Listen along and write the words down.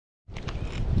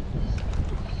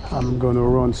I'm gonna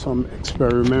run some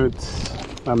experiments.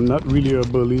 I'm not really a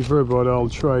believer, but I'll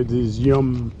try these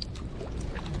yum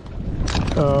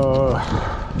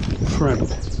shrimp.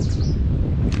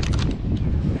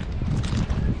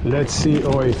 Let's see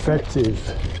how effective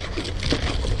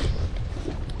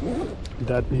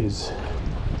that is.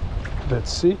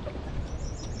 Let's see.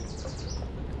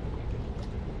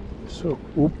 So,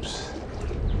 oops.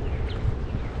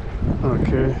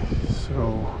 Okay,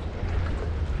 so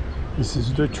this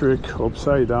is the trick,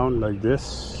 upside down like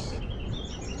this,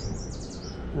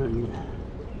 and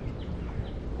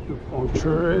you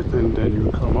puncture it and then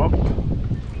you come up.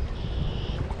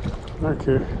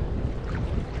 Okay,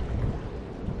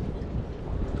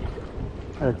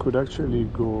 I could actually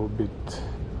go a bit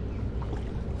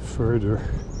further.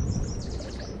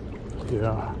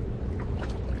 Yeah,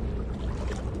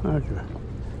 okay,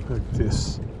 like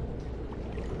this.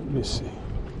 Let me see.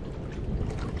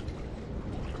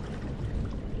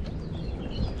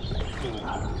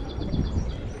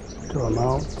 Come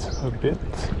out a bit.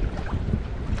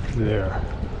 There.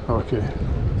 Okay.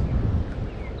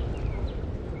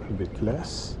 A bit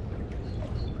less.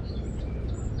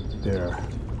 There.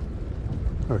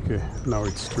 Okay, now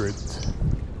it's straight.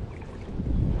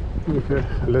 Okay,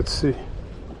 let's see.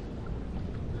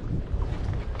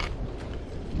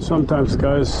 Sometimes,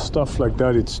 guys, stuff like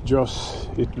that, it's just,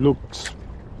 it looks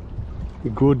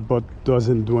good but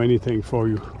doesn't do anything for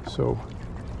you. So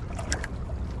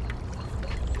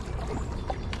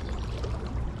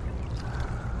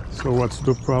what's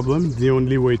the problem? The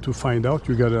only way to find out,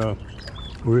 you gotta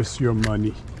risk your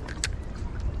money.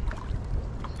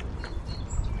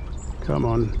 Come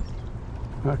on.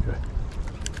 Okay,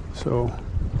 so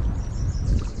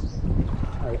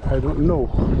I don't know.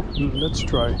 Let's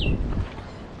try.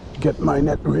 Get my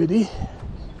net ready,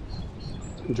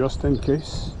 just in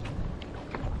case.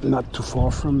 Not too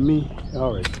far from me.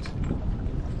 All right.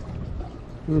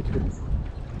 Okay.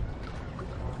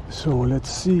 So let's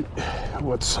see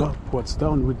what's up, what's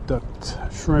down with that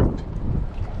shrimp.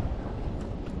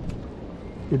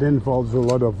 It involves a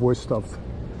lot of wasting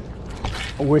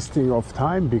of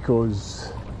time,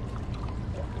 because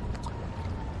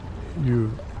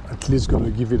you at least gonna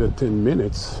give it a 10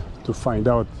 minutes to find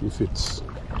out if it's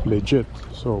legit.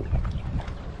 So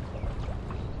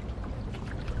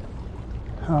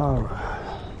all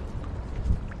right.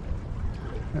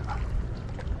 Yeah.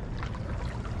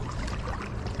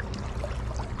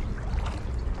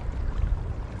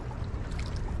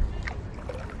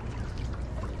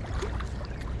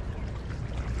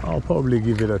 I'll probably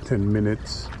give it a 10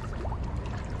 minutes.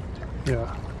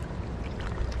 Yeah.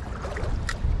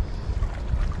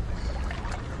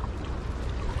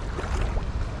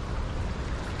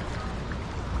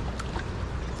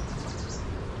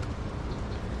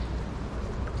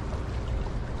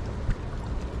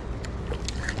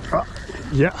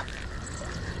 Yeah.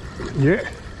 Yeah.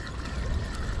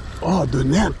 Oh, the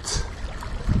net.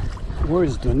 Where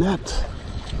is the net?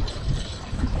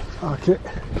 Okay.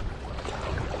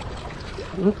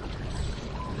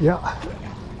 Yeah.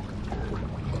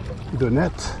 The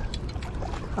net.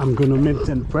 I'm gonna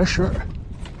maintain pressure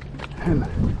and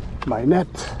my net.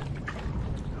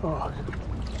 Oh.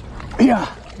 Yeah,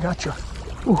 gotcha.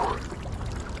 Ooh.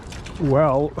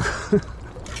 Well,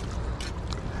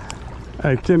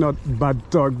 I cannot bad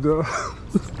dog the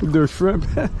shrimp.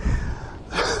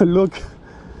 look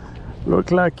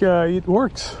like it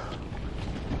works.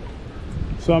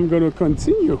 So I'm gonna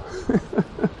continue.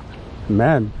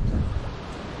 Man.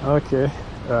 Okay.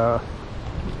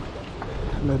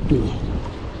 Let me.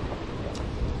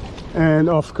 And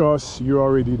of course, you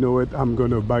already know it. I'm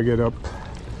gonna bag it up.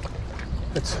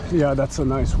 Yeah, that's a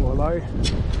nice walleye.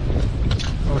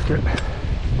 Okay.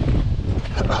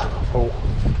 Oh.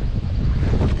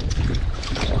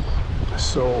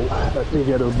 So let me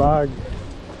get a bag,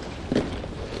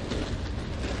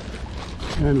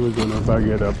 and we're gonna bag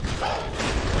it up.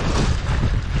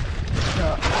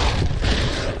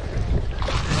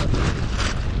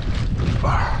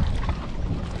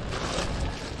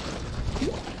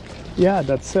 Yeah,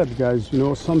 that's it, guys. You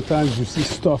know, sometimes you see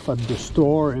stuff at the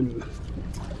store and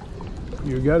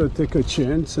you gotta take a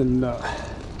chance. And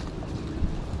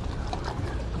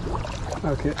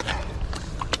okay,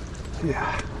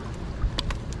 yeah,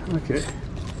 okay,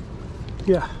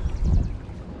 yeah,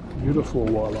 beautiful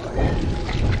walleye.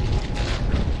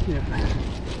 Yeah.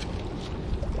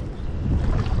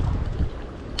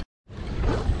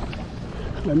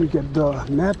 Let me get the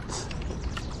net.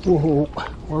 Whoa,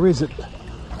 where is it?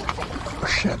 Oh,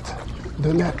 shit,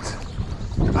 the net.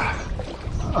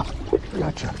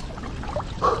 Gotcha.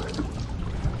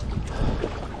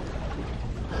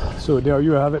 So there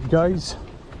you have it, guys.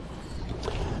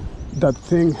 that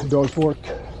thing does work.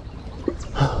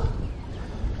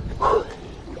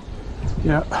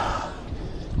 Yeah,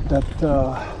 that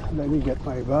let me get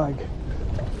my bag.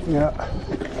 Yeah,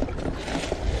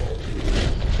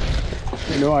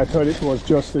 you know, I thought it was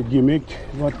just a gimmick,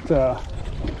 but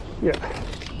yeah,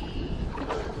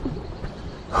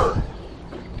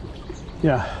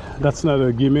 yeah, that's not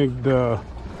a gimmick. The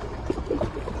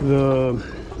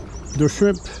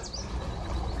shrimp,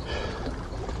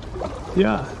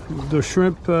 yeah, the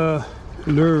shrimp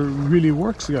lure really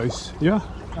works, guys. Yeah,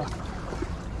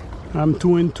 I'm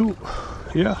 2 and 2.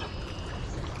 Yeah,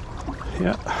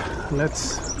 yeah,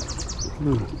 let's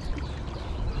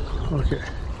okay.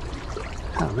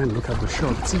 Oh man, look at the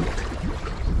sharp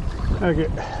teeth. Okay,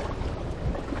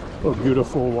 oh,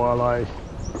 beautiful walleye.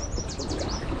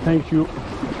 Thank you.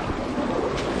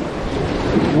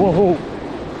 Whoa,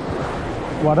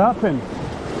 what happened?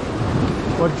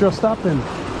 What just happened?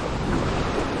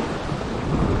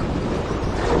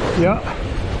 Yeah,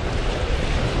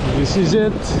 this is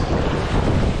it.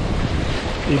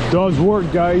 It does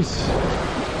work, guys.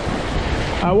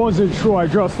 I wasn't sure. I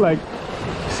just like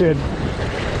said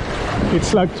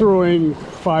it's like throwing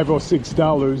 $5 or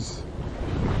 $6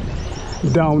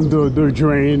 down the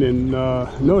drain, and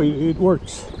no, it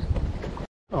works.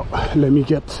 Oh, let me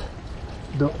get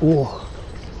the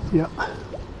yeah,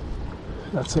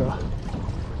 that's a,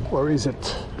 where is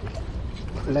it?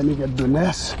 Let me get the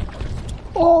nest.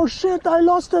 Oh shit, I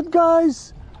lost it,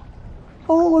 guys.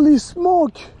 Holy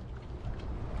smoke,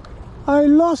 I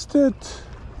lost it.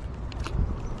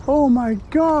 Oh my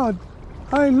god,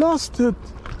 I lost it.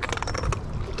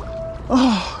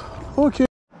 Oh, okay.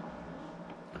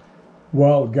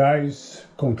 Well, guys,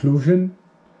 conclusion.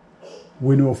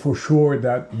 We know for sure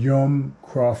that yum,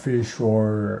 crawfish,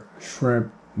 or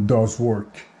shrimp does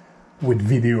work, with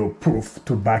video proof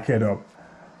to back it up.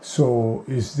 So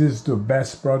is this the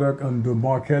best product on the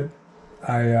market?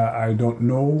 I don't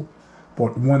know,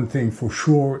 but one thing for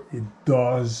sure, it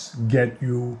does get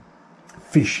you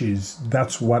fishes.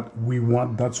 That's what we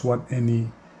want. That's what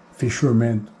any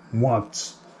fisherman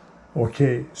wants.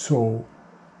 Okay, so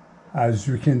as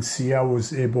you can see, I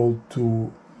was able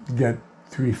to get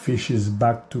 3 fishes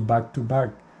back to back to back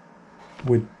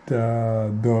with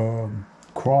the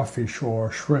crawfish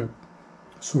or shrimp.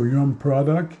 So yum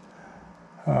product,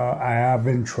 I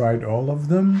haven't tried all of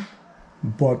them,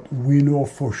 but we know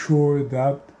for sure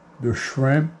that the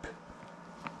shrimp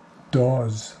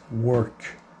does work,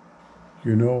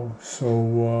 you know,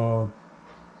 so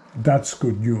that's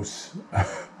good news.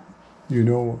 You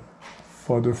know,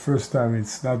 for the first time,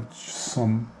 it's not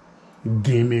some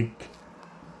gimmick,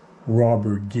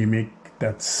 rubber gimmick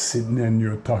that's sitting in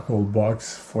your tackle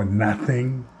box for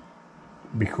nothing,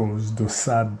 because the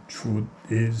sad truth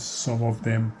is some of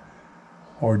them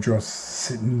are just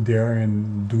sitting there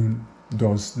and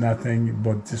does nothing,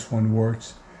 but this one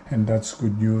works, and that's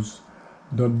good news.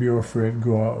 Don't be afraid.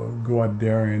 Go out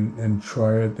there and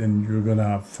try it, and you're gonna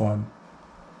have fun.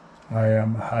 I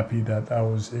am happy that I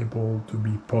was able to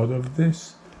be part of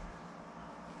this.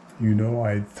 You know,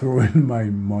 I throw in my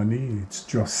money. It's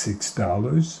just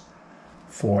 $6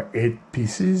 for 8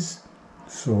 pieces.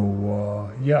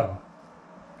 So yeah,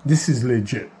 this is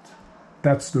legit.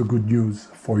 That's the good news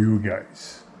for you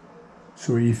guys.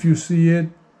 So if you see it,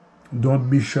 don't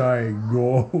be shy.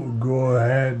 Go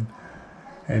ahead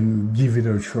and give it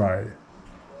a try.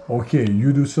 Okay,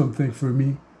 you do something for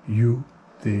me, you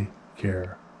take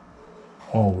care.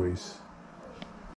 Always.